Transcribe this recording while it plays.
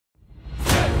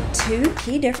two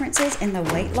key differences in the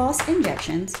weight loss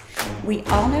injections. We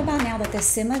all know by now that the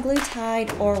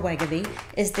semaglutide or Wegovy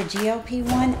is the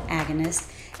GLP-1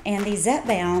 agonist, and the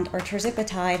Zepbound or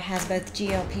tirzepatide has both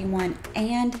GLP-1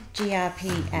 and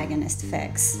GIP agonist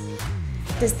effects.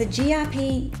 Does the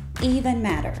GIP even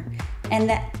matter? And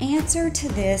the answer to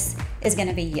this is going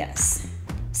to be yes.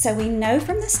 So we know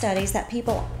from the studies that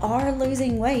people are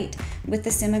losing weight with the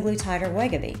semaglutide or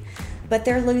Wegovy, but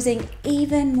they're losing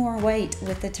even more weight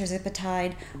with the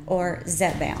tirzepatide or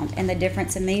Zepbound. And the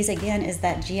difference in these, again, is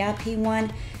that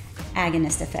GIP-1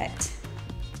 agonist effect.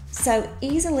 So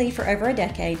easily for over a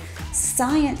decade,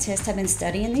 scientists have been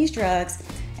studying these drugs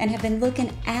and have been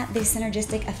looking at the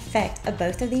synergistic effect of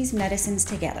both of these medicines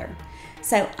together.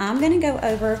 So I'm going to go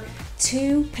over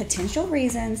two potential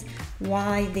reasons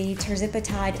why the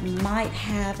tirzepatide might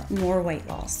have more weight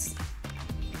loss.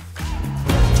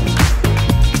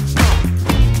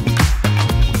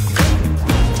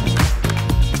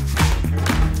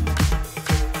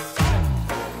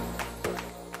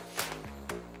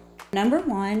 Number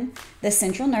one, the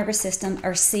central nervous system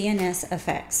or CNS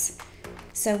effects.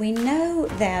 So we know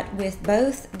that with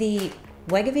both the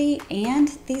Wegovy and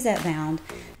the Zepbound,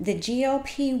 the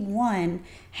GLP-1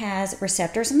 has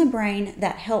receptors in the brain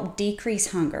that help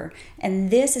decrease hunger. And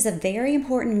this is a very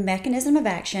important mechanism of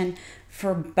action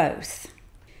for both.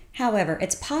 However,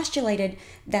 it's postulated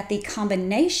that the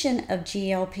combination of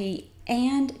GLP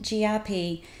and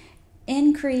GIP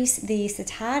increase the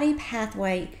satiety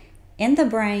pathway in the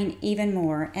brain even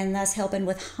more, and thus helping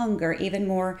with hunger even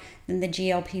more than the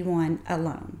GLP-1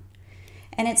 alone.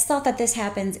 And it's thought that this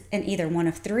happens in either one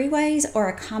of three ways or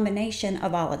a combination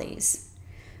of all of these.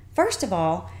 First of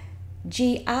all,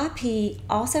 GIP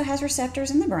also has receptors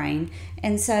in the brain,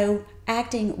 and so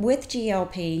acting with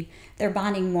GLP, they're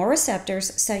binding more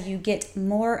receptors, so you get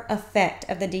more effect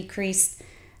of the decreased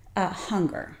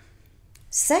hunger.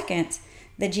 Second,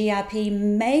 the GIP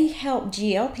may help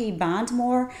GLP bind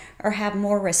more or have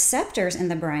more receptors in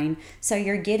the brain, so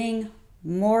you're getting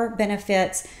more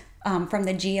benefits from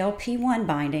the GLP-1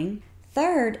 binding.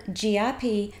 Third,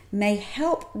 GIP may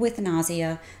help with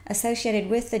nausea associated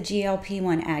with the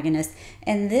GLP-1 agonist,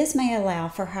 and this may allow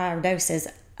for higher doses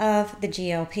of the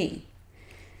GLP.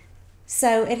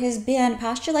 So it has been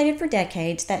postulated for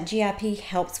decades that GIP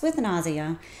helps with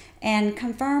nausea, and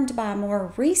confirmed by a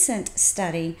more recent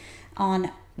study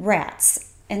on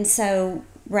rats. And so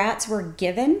rats were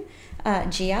given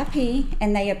GIP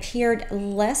and they appeared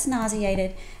less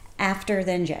nauseated after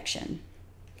the injection.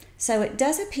 So it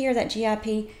does appear that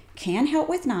GIP can help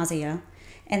with nausea,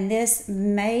 and this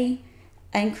may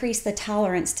increase the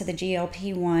tolerance to the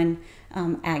GLP-1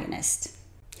 agonist.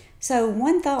 So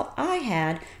one thought I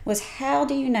had was, how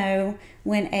do you know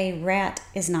when a rat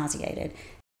is nauseated?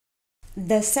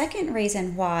 The second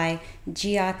reason why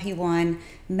GIP-1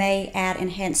 may add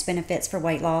enhanced benefits for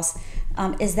weight loss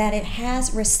is that it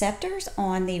has receptors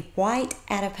on the white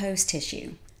adipose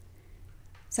tissue.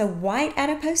 So white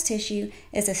adipose tissue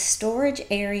is a storage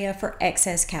area for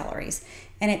excess calories,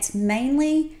 and it's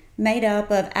mainly made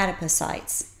up of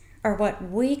adipocytes, or what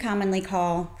we commonly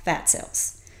call fat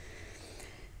cells.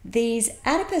 These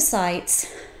adipocytes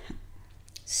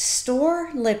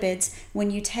store lipids when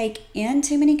you take in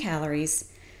too many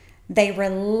calories. They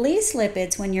release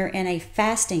lipids when you're in a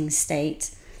fasting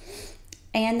state,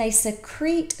 and they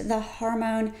secrete the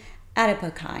hormone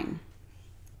adipokine.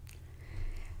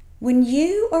 When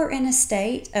you are in a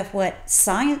state of what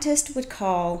scientists would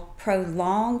call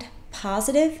prolonged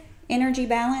positive energy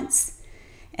balance,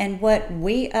 and what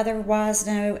we otherwise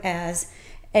know as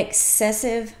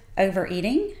excessive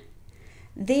overeating,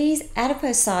 these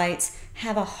adipocytes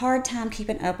have a hard time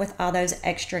keeping up with all those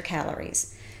extra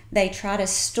calories. They try to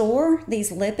store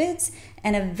these lipids,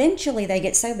 and eventually they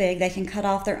get so big they can cut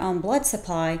off their own blood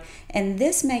supply, and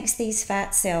this makes these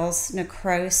fat cells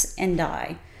necrose and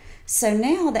die. So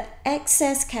now the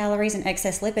excess calories and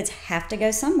excess lipids have to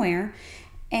go somewhere,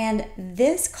 and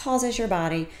this causes your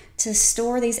body to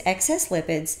store these excess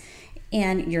lipids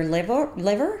in your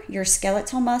liver, your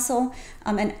skeletal muscle,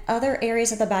 and other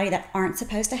areas of the body that aren't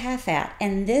supposed to have fat.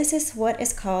 And this is what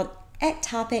is called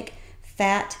ectopic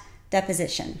fat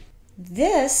deposition.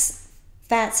 This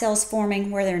fat cells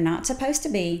forming where they're not supposed to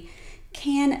be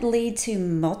can lead to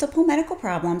multiple medical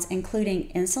problems, including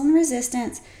insulin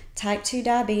resistance, type 2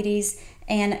 diabetes,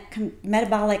 and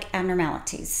metabolic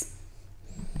abnormalities.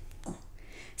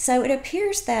 So it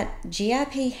appears that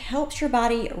GIP helps your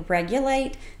body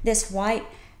regulate this white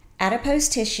adipose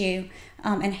tissue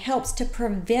and helps to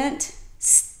prevent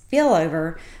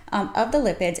spillover of the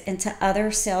lipids into other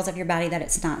cells of your body that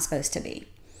it's not supposed to be.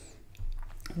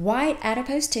 White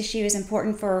adipose tissue is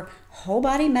important for whole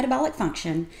body metabolic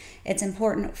function. It's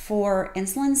important for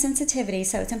insulin sensitivity,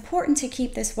 so it's important to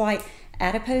keep this white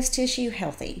adipose tissue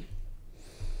healthy.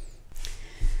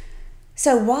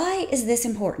 So why is this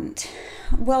important?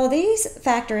 Well, these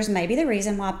factors may be the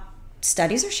reason why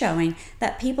studies are showing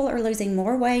that people are losing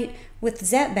more weight with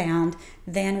Zepbound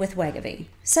than with Wegovy.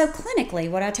 So clinically,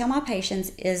 what I tell my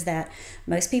patients is that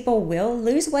most people will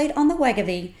lose weight on the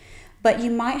Wegovy, but you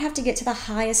might have to get to the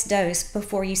highest dose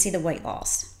before you see the weight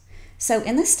loss. So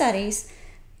in the studies,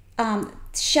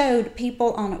 showed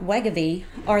people on Wegovy,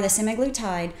 or the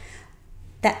semaglutide,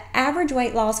 the average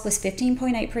weight loss was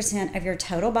 15.8% of your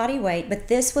total body weight, but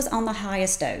this was on the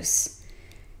highest dose.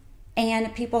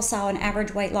 And people saw an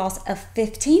average weight loss of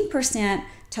 15%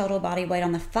 total body weight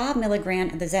on the 5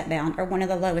 milligram of the Zepbound, or one of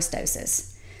the lowest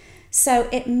doses. So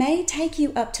it may take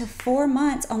you up to 4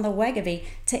 months on the Wegovy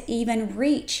to even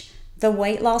reach the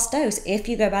weight loss dose if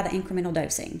you go by the incremental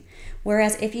dosing.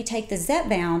 Whereas if you take the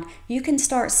Zepbound, you can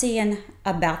start seeing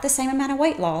about the same amount of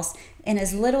weight loss in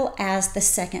as little as the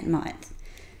second month.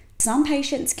 Some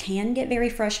patients can get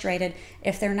very frustrated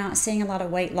if they're not seeing a lot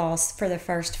of weight loss for the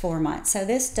first 4 months. So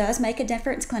this does make a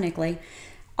difference clinically.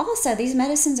 Also, these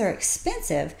medicines are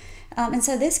expensive, and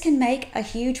so this can make a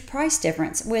huge price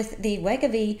difference, with the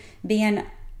Wegovy being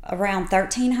around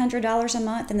 $1,300 a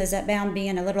month and the Zepbound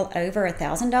being a little over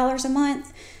 $1,000 a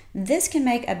month. This can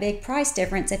make a big price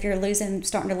difference if you're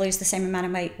starting to lose the same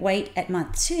amount of weight at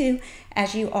month 2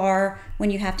 as you are when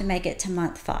you have to make it to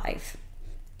month 5.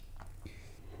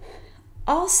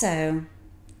 Also,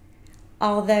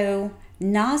 although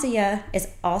nausea is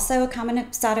also a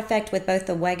common side effect with both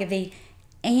the Wegovy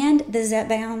and the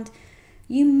Zepbound,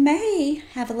 you may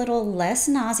have a little less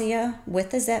nausea with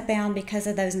the Zepbound because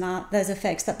of those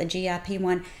effects that the GIP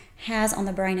one has on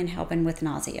the brain and helping with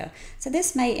nausea. So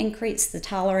this may increase the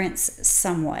tolerance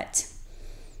somewhat.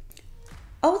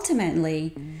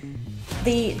 Ultimately,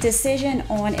 the decision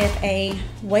on if a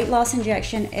weight loss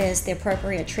injection is the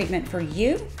appropriate treatment for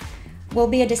you will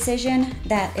be a decision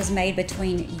that is made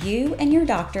between you and your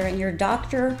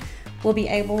doctor will be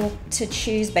able to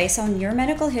choose based on your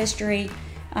medical history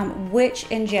which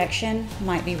injection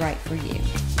might be right for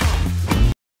you.